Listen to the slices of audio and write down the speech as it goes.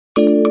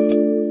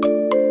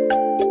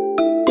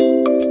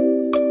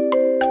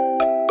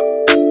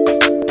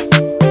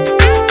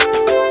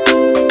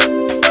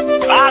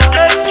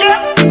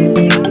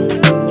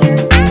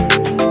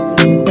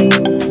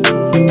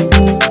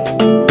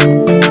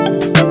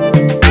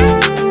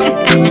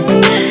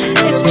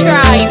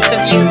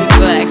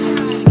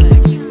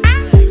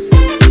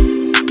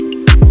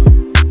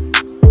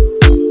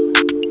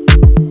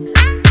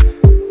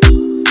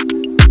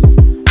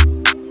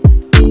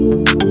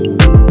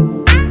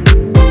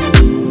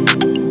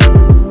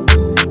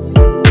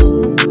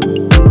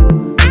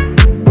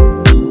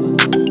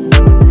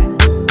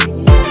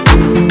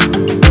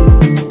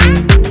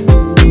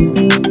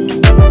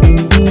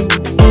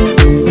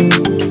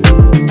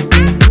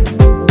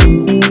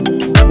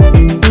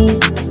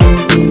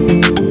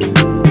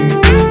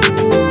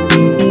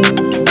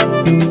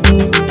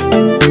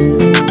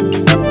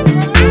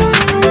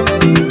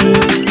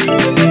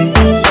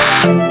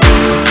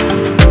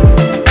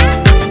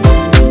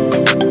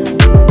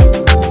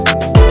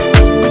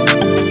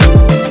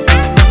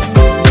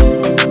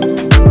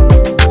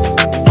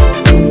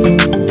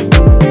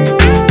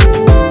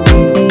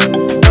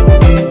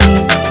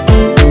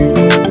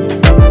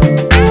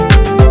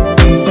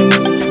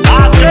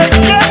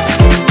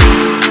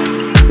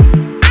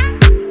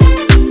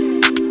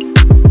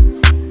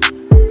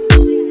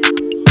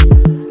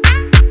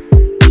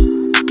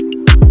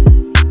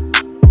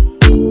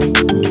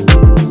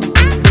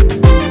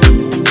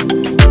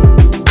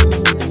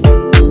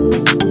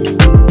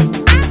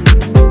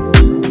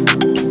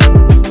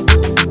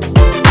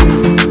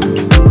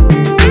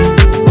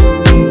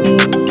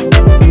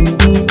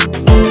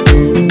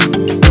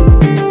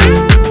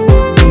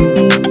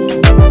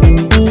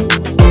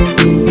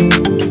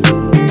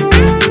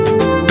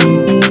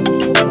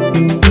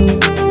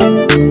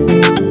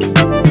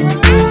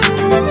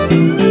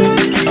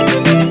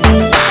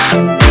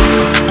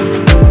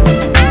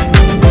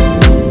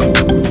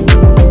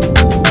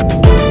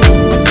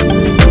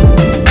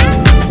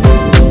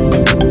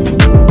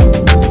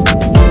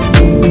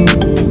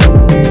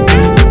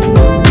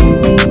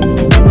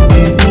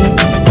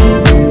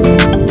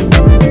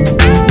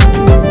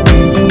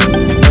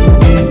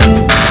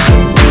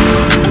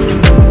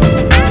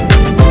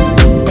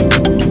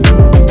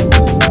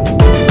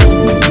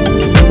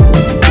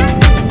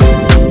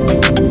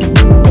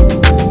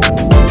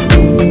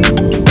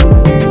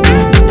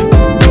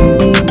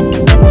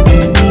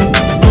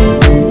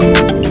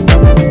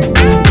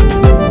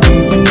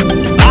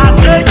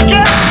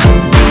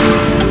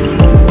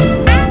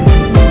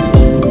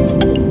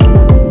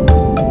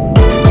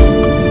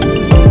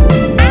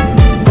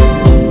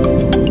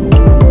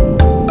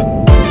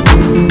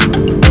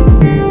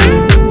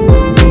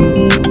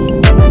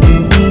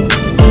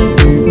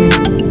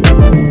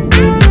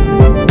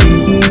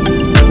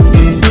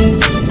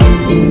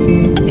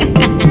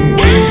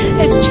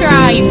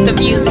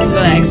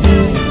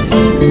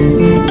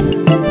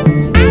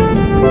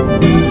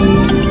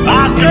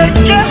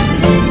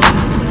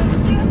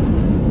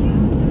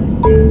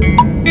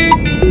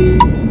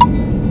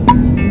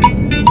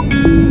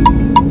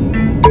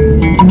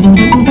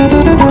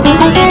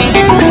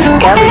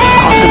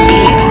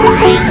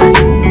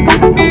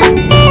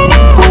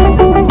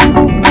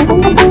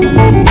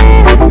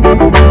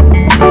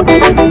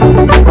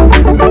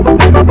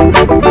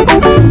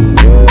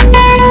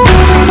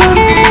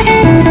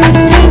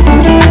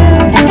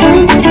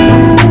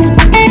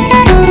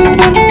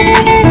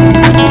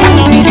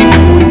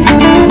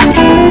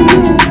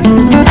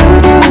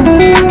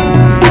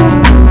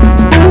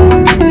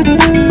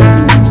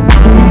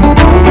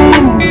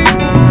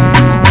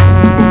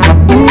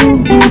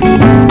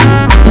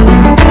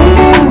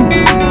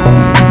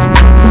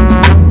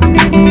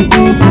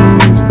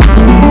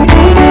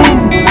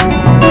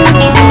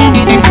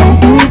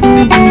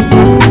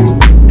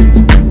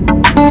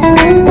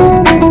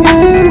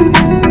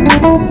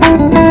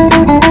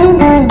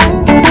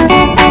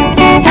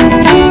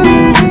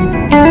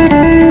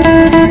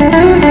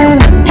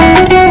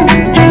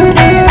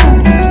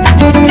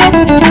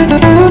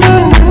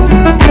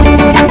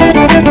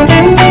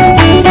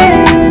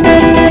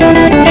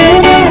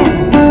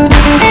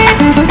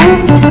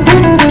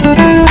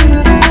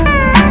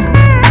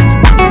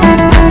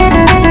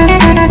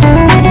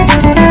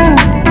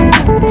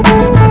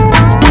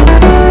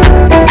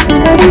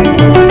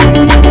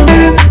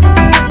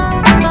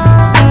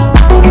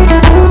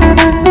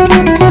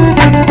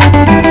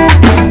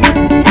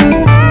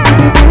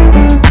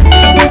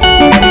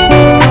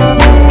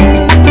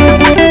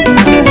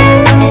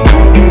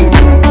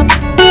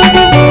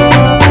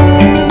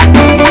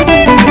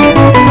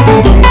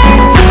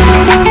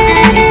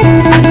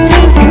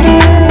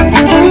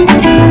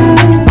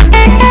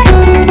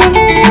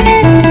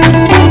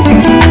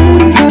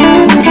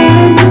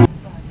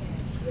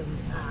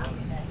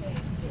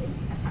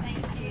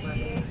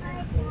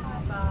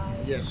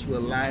Yes, we're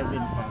live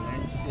in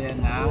Valencia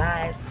now.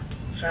 Live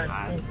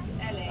transmitting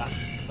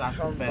that's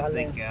from the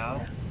birthday Valencia.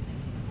 girl.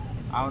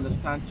 I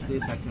understand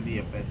today's actually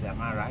your birthday,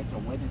 am I right? Or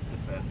when is the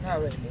birthday? Not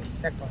really,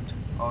 second.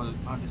 On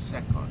the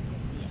second.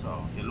 Yeah.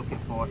 So you're looking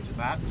forward to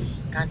that?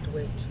 Can't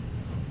wait.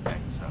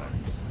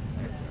 Excellent.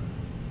 Excellent.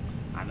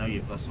 I know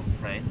you've got some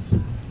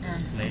friends in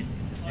this plane,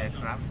 in this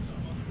aircraft.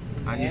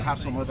 And you have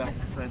some other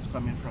friends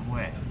coming from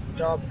where?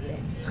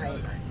 Dublin,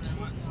 Ireland.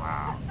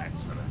 Wow,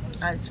 excellent.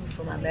 And 2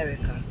 from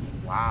America.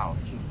 Wow,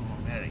 2 from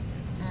America.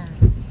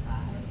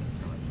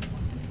 Excellent.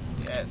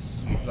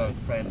 Yes, you've got a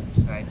friend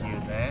beside you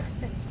there.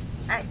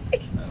 Hi.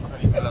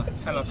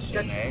 Tell us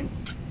your name.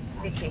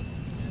 Vicky.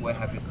 Where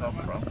have you come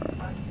from?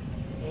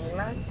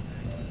 England.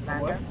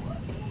 London.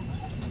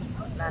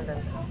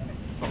 London.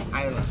 From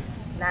Ireland.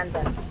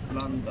 London.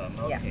 London,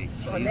 okay. Yeah.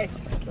 So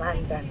Phonetics,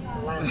 London.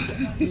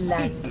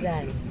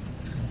 London.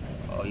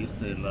 Oh, you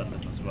stay in London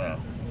as well.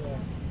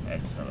 Yes.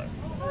 Excellent.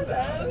 So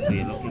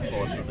you're looking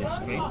forward to this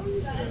trip?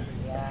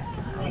 Yeah,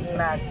 I'm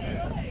glad.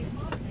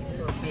 This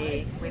will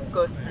be with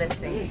God's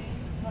blessing.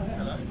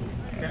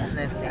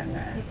 Definitely.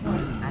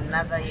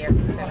 Another year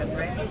to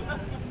celebrate.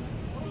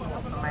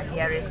 My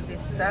dearest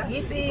sister.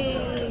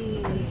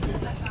 Yippee!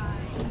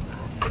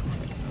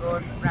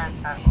 God grant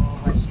her all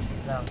what she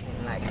deserves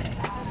in life.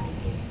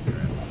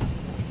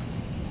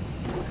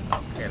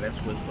 Okay, let's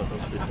wait for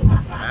those people to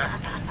come back.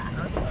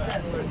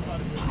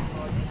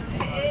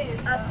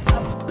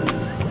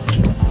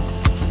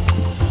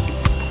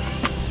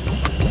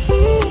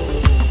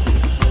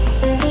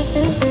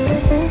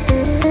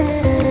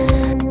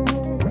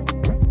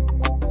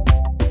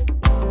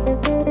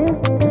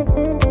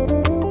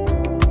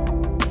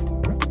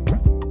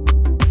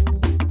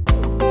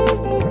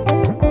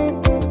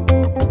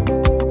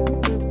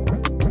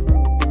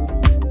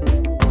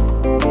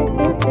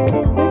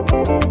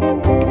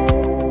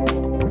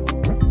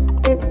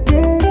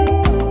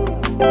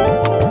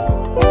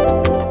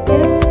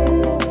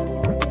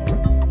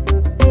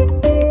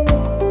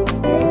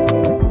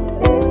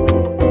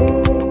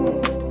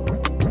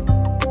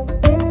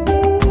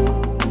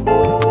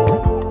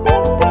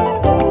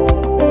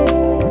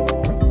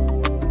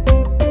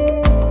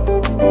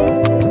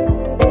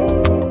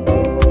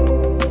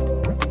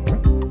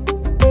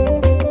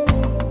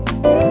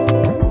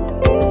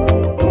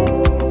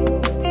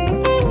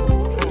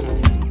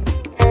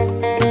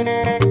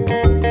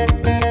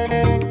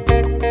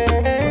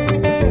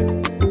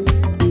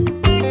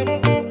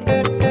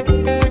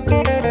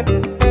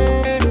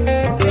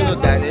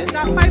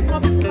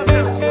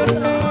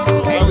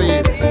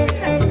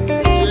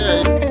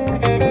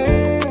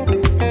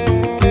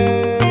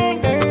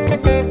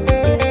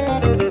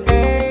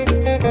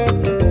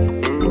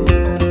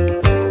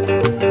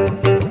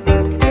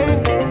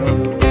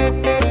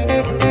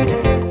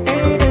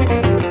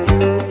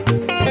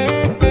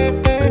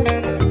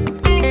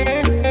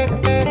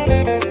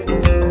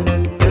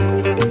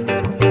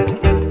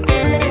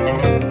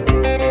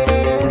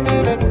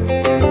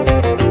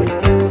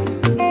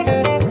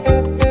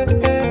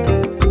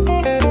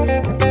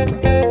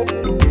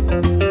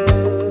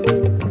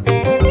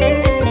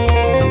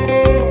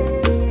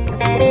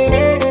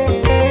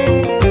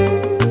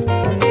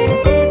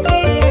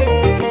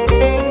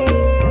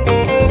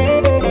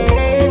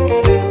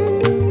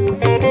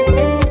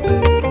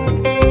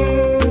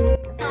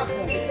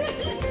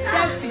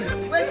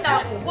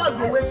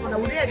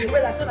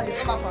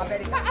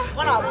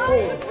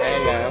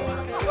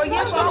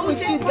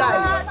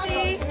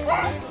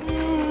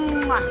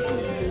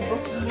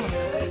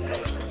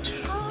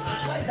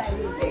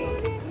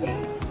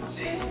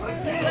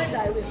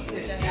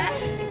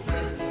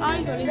 Hi,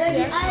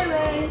 Valencia. Hi,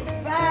 Ray.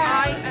 Bye.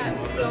 I am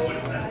so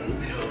excited.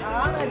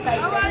 I'm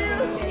excited How are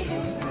to see you.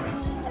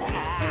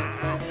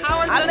 How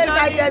was I'm your journey?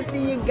 excited to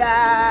see you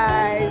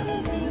guys.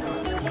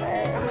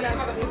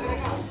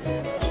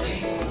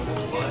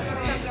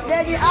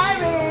 Lady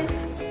Irene.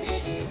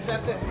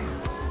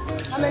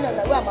 How many of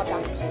them? Where am I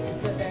going?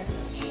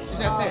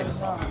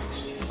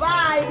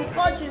 Bye. The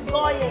coach is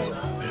going.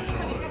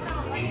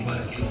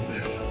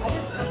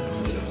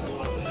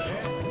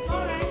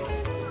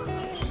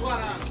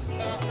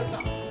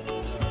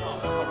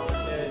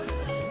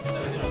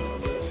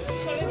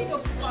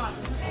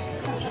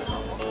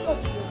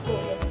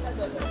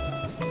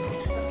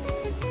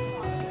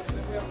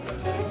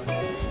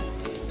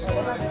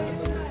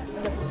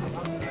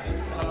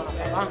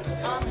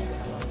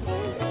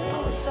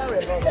 Sorry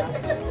about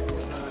that.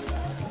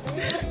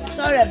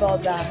 Sorry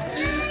about that.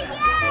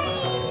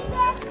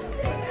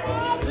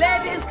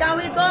 Ladies, can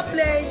we go,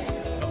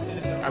 please?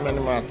 How many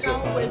months?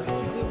 Can't wait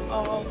to do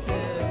all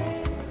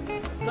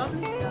the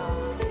lovely stuff.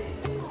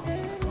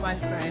 My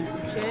friend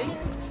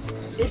UCHE'S.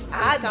 It's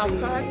It's our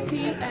ugly.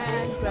 party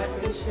and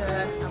graduation,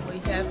 and we're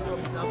here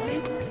from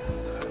Dublin.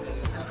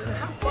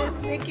 It's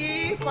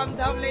Nikki from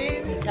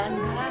Dublin.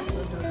 Uganda,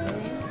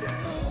 Dublin,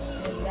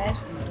 Stainless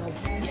from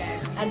Dublin,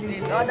 Yes, and the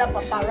Stainless. other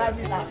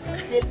paparazzis are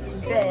still in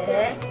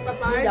there.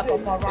 Doing the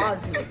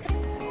paparazzi.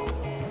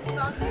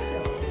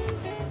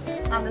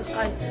 I'm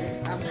excited.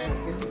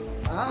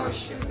 Oh,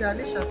 sugar,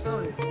 Alicia,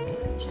 sorry.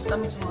 She's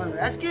coming tomorrow.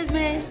 Excuse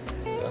me.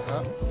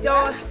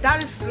 Yo,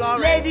 that is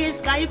Florence.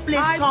 Ladies, can you please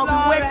Hi, come?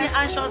 We're Florence. waiting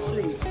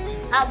anxiously.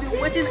 I've been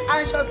waiting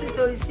anxiously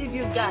to receive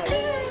you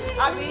guys.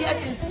 I've been here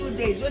since 2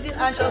 days, waiting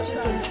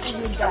anxiously to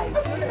receive you guys.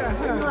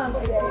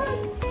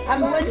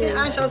 I'm waiting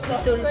anxiously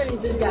to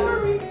receive you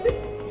guys.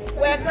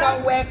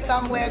 Welcome,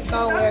 welcome,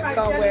 welcome,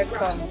 welcome,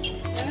 welcome.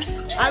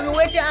 I've been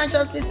waiting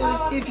anxiously to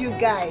receive you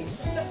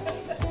guys.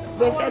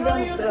 They said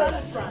don't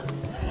cross.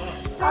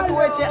 I've been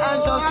waiting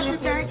anxiously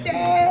to receive you.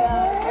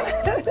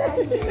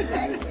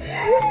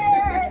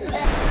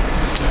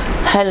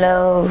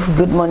 Hello,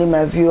 good morning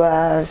my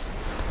viewers.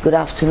 Good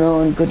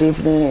afternoon, good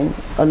evening,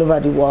 all over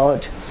the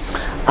world.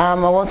 I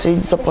want to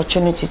use this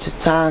opportunity to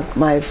thank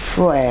my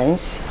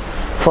friends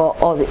for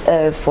all the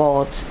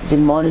effort, the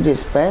money they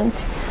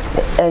spent,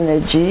 the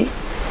energy,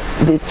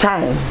 the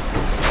time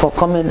for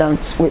coming down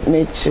with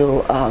me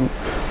to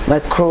my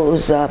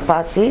cruise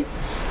party.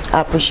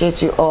 I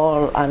appreciate you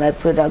all, and I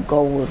pray that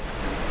God will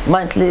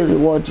mightily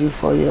reward you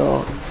for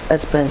your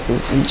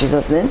expenses in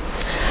Jesus' name.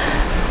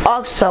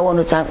 Also, I want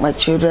to thank my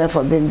children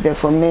for being there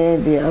for me.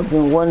 They have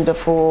been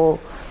wonderful.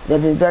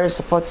 They've been very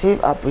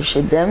supportive. I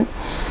appreciate them.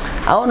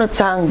 I want to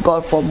thank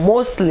God for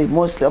mostly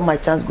all my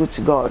thanks go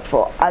to God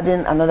for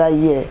adding another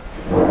year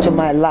to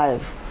my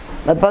life.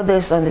 My birthday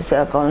is on the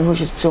 2nd,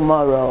 which is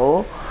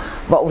tomorrow.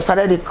 But we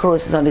started the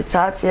cruise on the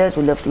 30th.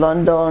 We left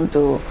London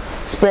to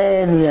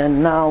Spain,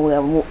 and now we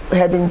are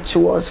heading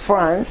towards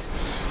France.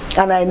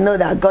 And I know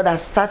that God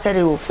has started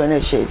it, will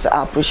finish it. So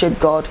I appreciate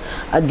God.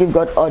 I give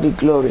God all the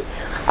glory.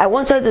 I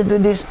wanted to do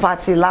this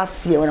party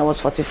last year when I was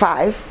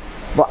 45,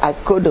 but I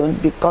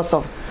couldn't because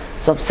of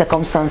some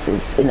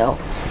circumstances, you know.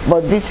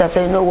 But this, I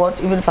said, you know what,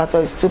 even if I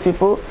thought it's 2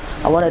 people,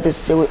 I wanted to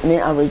stay with me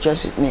and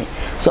rejoice with me.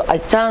 So I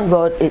thank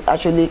God it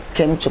actually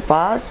came to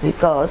pass,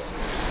 because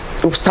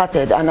we've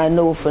started and I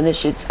know we'll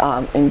finish it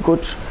in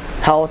good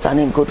health and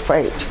in good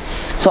faith.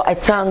 So I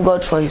thank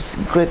God for His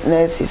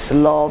greatness, His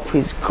love,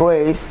 His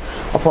grace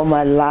upon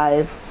my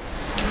life.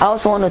 I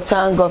also want to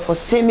thank God for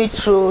seeing me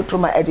through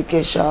my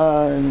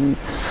education.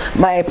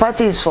 My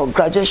party is for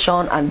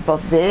graduation and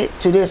birthday.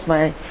 Today is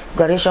my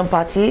graduation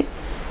party.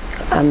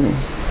 I'm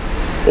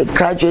a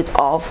graduate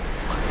of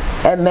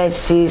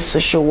MSc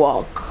Social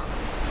Work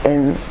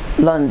in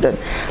London.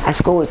 I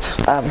school with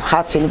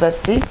Hearts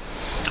University.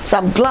 So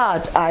I'm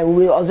glad I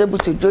was able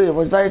to do it. It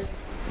was very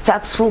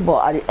taxable,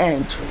 but at the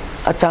end,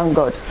 I thank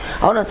God.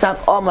 I want to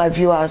thank all my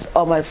viewers,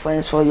 all my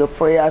friends for your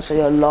prayers, for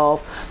your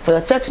love, for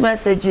your text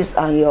messages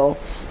and your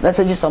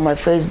messages on my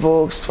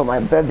Facebooks, for my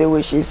birthday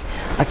wishes.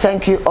 I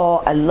thank you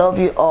all. I love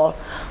you all.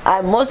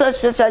 And most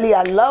especially,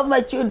 I love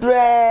my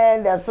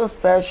children. They're so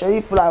special.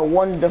 You people are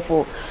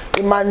wonderful.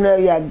 Emmanuel,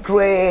 you're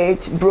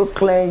great.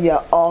 Brooklyn,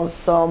 you're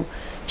awesome.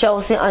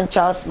 Chelsea and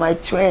Charles, my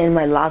twin,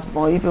 my last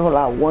born. You people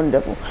are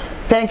wonderful.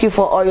 Thank you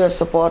for all your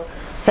support.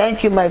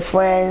 Thank you, my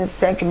friends.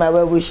 Thank you, my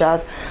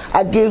well-wishers.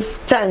 I give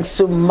thanks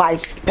to my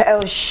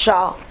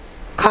special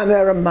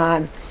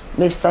cameraman,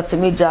 Mr.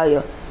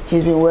 TEMIDAYO.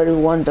 He's been very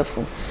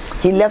wonderful.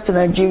 He left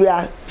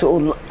Nigeria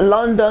to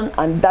London,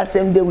 and that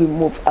same day we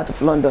moved out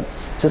of London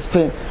to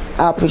Spain.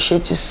 I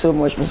appreciate you so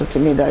much, Mr.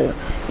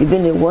 TEMIDAYO. You've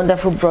been a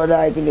wonderful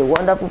brother. You've been a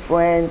wonderful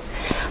friend.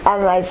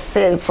 And I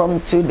say,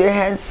 from today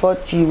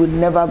henceforth, you will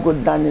never go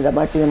down in the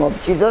mighty name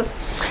of Jesus.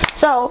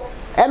 So,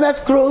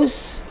 MS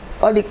Cruise,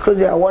 all the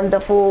cruises are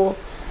wonderful.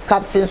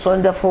 Captains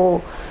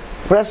wonderful.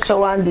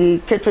 Restaurant, the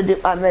catering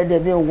department,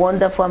 they've been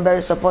wonderful and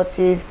very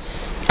supportive.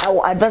 I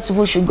would advise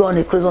people should go on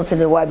a cruise once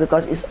in a while,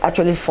 because it's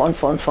actually fun.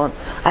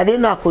 I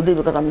didn't know I could do it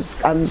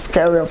because I'm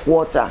scared of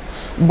water.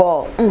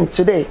 But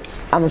today,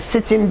 I'm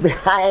sitting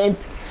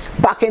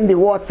back in the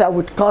water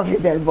with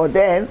confidence. But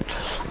then,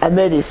 I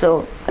made it.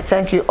 So, I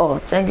thank you all.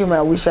 Thank you,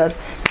 my wishers.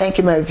 Thank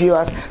you, my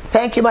viewers.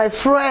 Thank you, my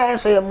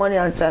friends, for your money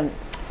and time.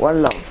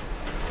 One love.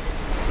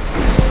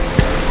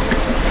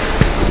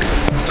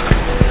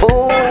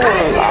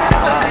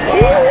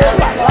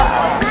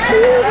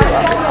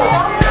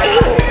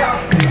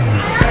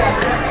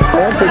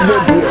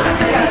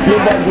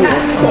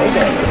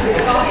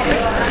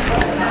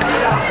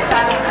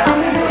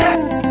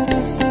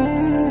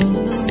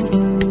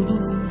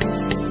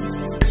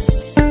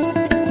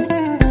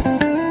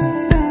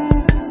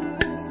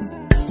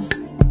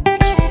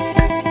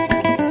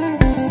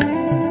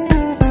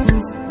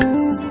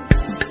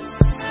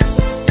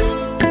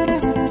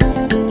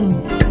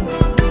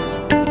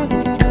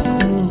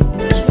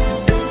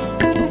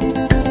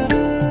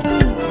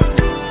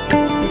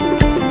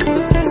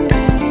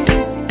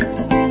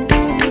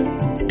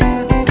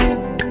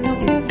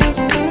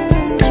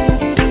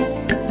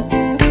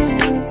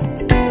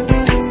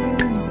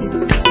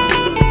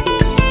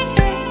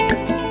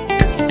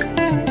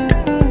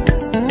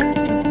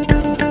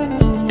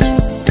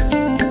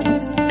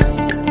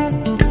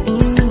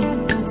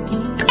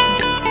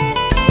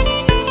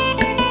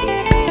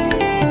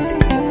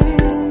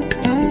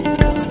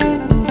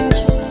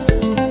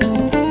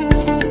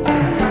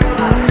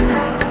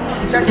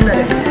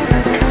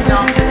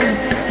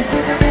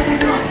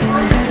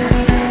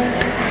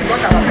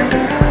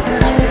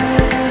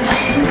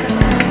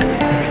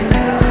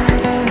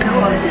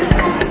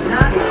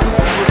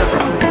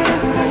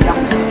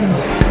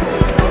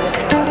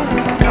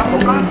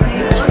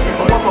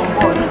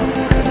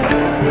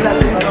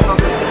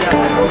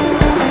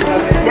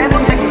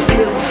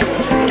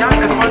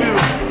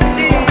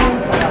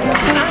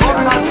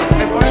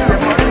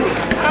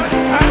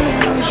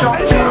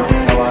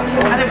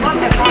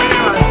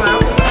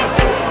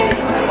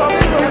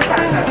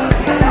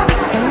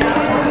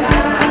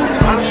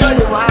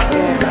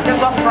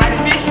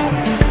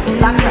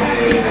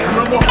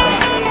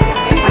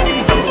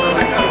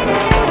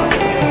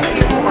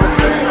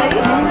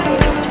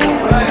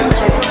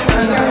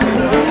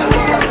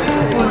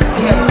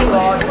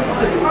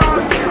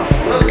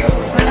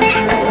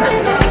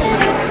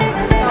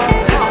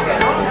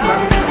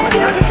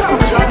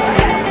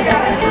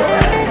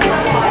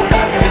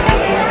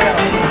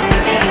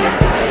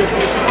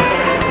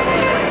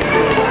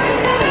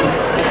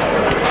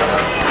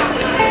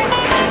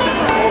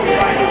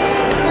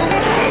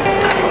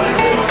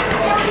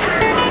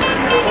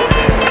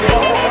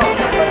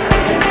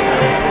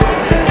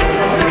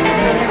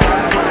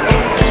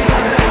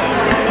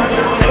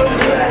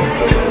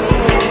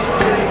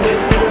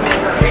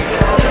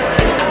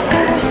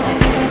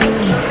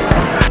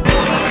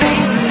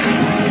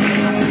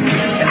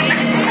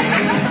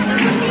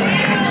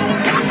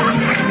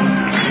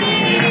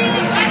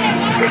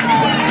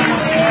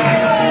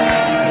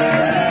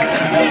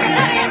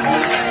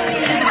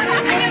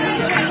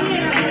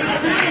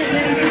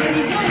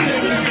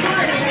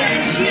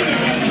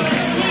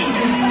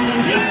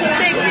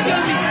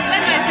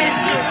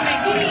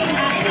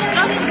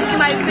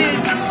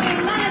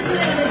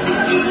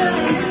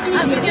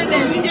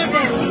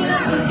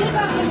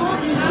 Good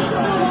morning.